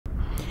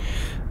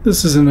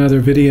This is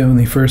another video in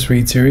the First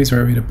Read series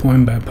where I read a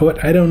poem by a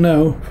poet I don't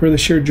know for the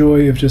sheer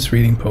joy of just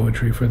reading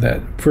poetry for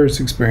that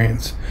first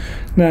experience.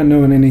 Not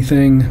knowing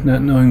anything,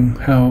 not knowing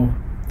how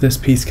this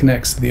piece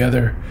connects to the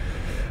other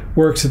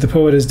works that the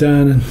poet has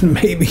done, and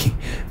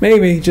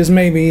maybe, just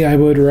maybe, I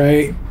would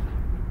write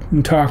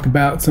and talk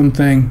about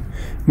something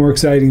more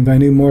exciting if I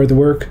knew more of the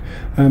work.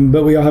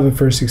 But we all have a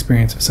first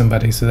experience of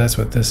somebody, so that's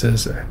what this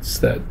is. It's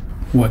that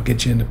what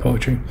gets you into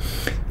poetry.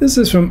 This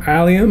is from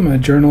Allium, a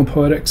journal of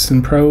poetics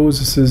and prose.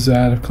 This is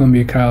out of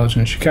Columbia College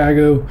in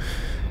Chicago.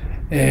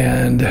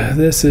 And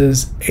this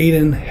is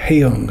Aiden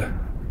Heung.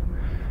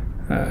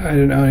 I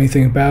don't know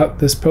anything about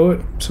this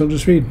poet, so I'll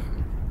just read.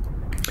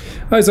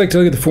 I always like to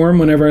look at the form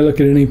whenever I look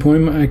at any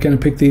poem. I kind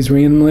of pick these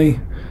randomly.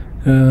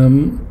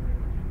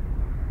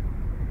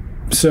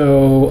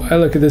 So I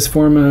look at this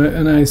form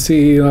and I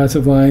see lots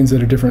of lines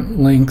that are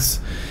different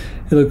lengths.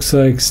 It looks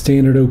like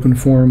standard open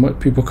form,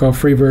 what people call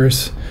free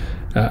verse.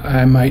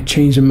 I might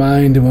change my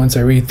mind once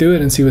I read through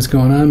it and see what's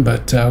going on,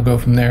 but I'll go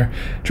from there.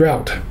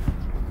 Drought.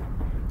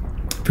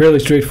 Fairly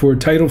straightforward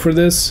title for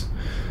this.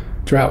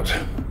 Drought.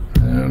 I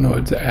don't know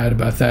what to add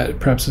about that.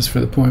 Perhaps it's for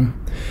the poem.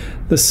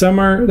 That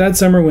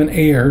summer when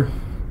air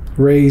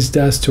raised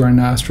dust to our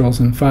nostrils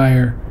and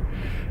fire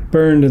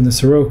burned in the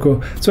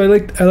sirocco. So I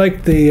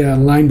like the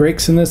line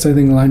breaks in this. I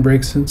think line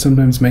breaks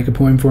sometimes make a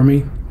poem for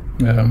me.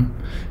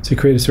 To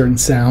create a certain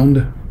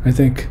sound. I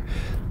think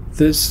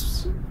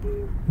these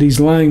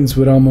lines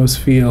would almost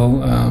feel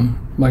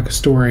like a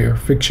story or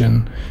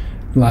fiction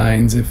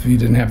lines if you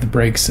didn't have the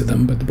breaks to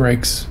them, but the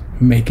breaks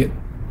make it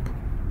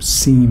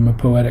seem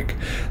poetic.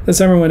 The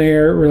summer when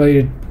air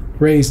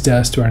raised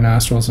dust to our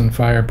nostrils and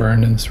fire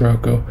burned in the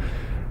sirocco,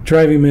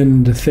 driving men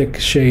into thick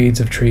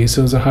shades of trees.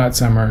 So it was a hot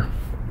summer.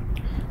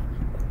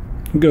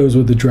 It goes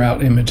with the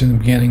drought image in the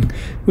beginning.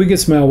 We could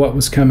smell what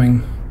was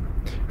coming.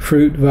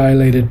 Fruit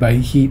violated by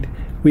heat,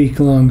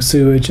 week-long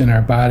sewage, and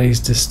our bodies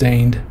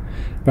disdained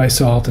by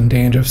salt and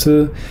dandruff.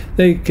 So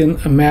they can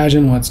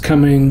imagine what's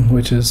coming,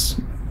 which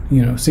is,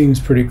 seems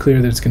pretty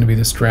clear that it's going to be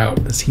this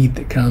drought, this heat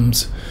that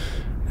comes,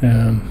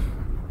 the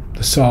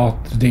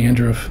salt, the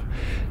dandruff.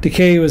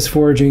 Decay was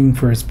foraging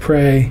for its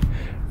prey.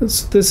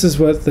 This is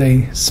what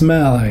they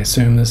smell, I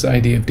assume, this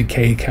idea of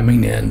decay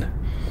coming in.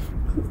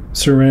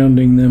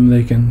 Surrounding them,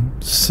 they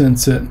can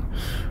sense it.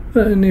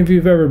 And if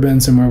you've ever been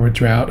somewhere with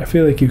drought, I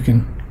feel like you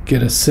can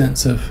get a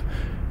sense of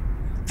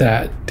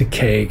that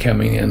decay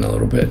coming in a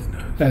little bit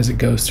as it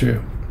goes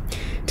through.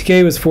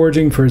 Decay was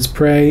foraging for its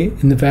prey.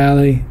 In the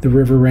valley, the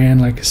river ran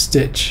like a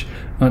stitch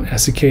on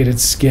desiccated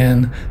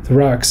skin. The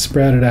rocks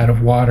sprouted out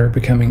of water,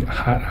 becoming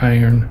hot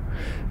iron,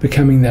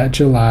 becoming that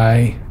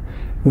July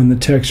when the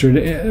texture,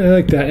 I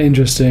like that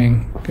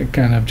interesting,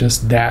 kind of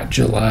just that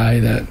July,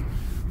 that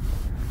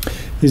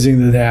using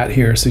the that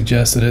here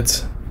suggests that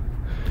it's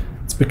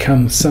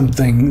become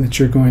something that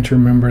you're going to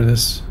remember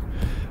this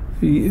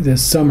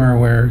summer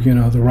where,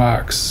 the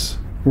rocks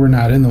were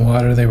not in the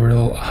water. They were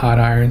little hot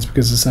irons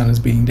because the sun is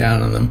beating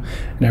down on them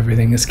and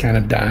everything is kind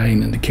of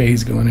dying and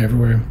decay's going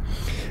everywhere.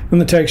 When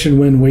the textured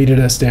wind weighted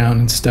us down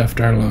and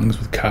stuffed our lungs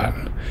with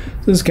cotton.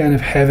 This kind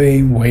of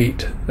heavy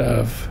weight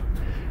of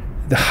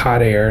the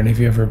hot air, and if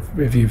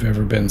you've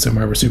ever been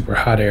somewhere with super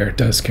hot air, it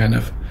does kind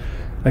of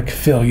like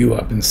fill you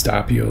up and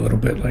stop you a little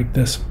bit like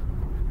this.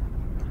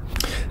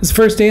 This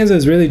first stanza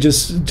is really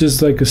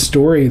just like a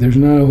story. There's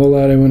not a whole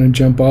lot I want to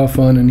jump off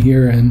on in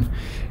here and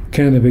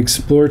kind of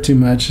explore too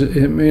much.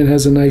 It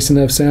has a nice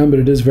enough sound,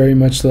 but it is very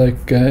much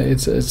like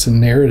it's a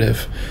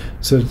narrative.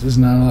 So there's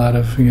not a lot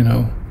of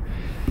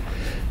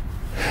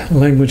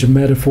language of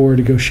metaphor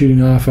to go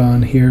shooting off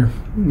on here.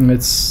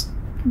 It's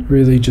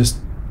really just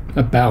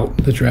about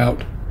the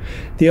drought.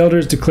 The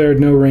elders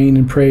declared no rain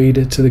and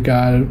prayed to the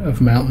god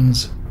of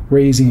mountains,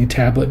 raising a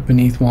tablet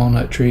beneath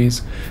walnut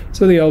trees.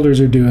 So the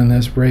elders are doing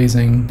this,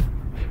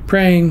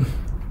 praying.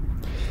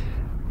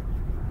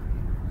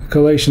 A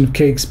coalition of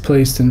cakes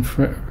placed in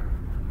front.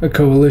 A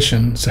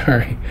coalition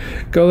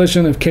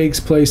of cakes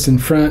placed in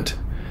front.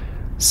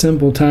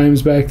 Simple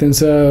times back then.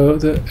 So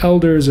the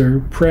elders are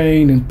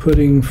praying and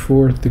putting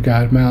forth the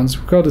god of mountains.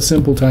 We're called the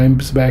simple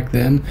times back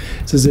then.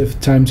 It's as if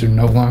times are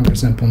no longer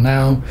simple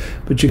now.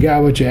 But you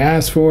got what you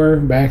asked for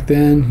back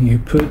then. You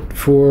put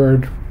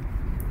forward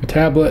a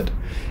tablet.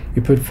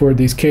 You put forward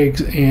these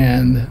cakes,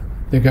 and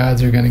the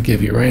gods are going to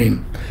give you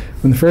rain.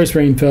 When the first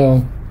rain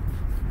fell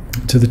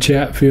to the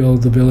chat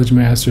field, the village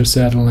master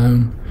sat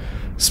alone,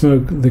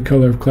 smoke the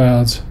color of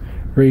clouds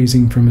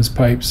raising from his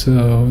pipe.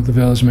 So the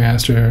village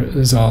master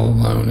is all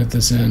alone at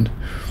this end.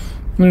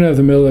 I don't know if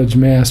the village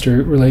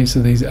master relates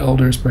to these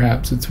elders.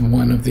 Perhaps it's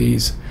one of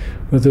these,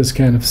 with this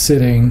kind of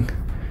sitting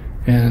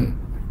and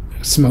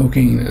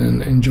smoking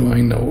and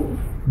enjoying.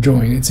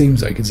 It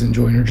seems like it's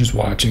enjoying or just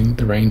watching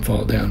the rain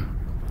fall down.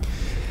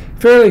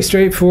 Fairly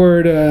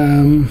straightforward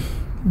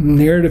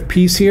narrative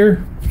piece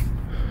here.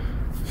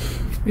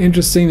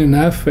 Interesting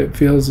enough. It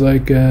feels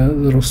like a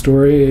little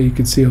story. You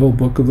could see a whole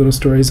book of little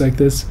stories like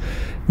this.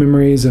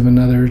 Memories of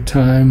another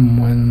time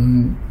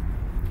when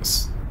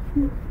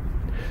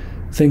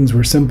things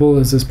were simple,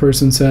 as this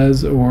person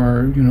says,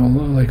 or, you know,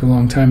 like a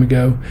long time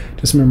ago,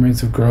 just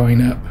memories of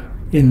growing up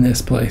in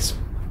this place.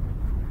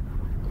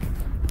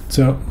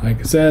 So, like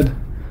I said,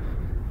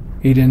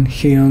 Aiden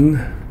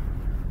Heung,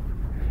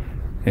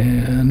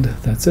 and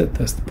that's it.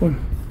 That's the poem.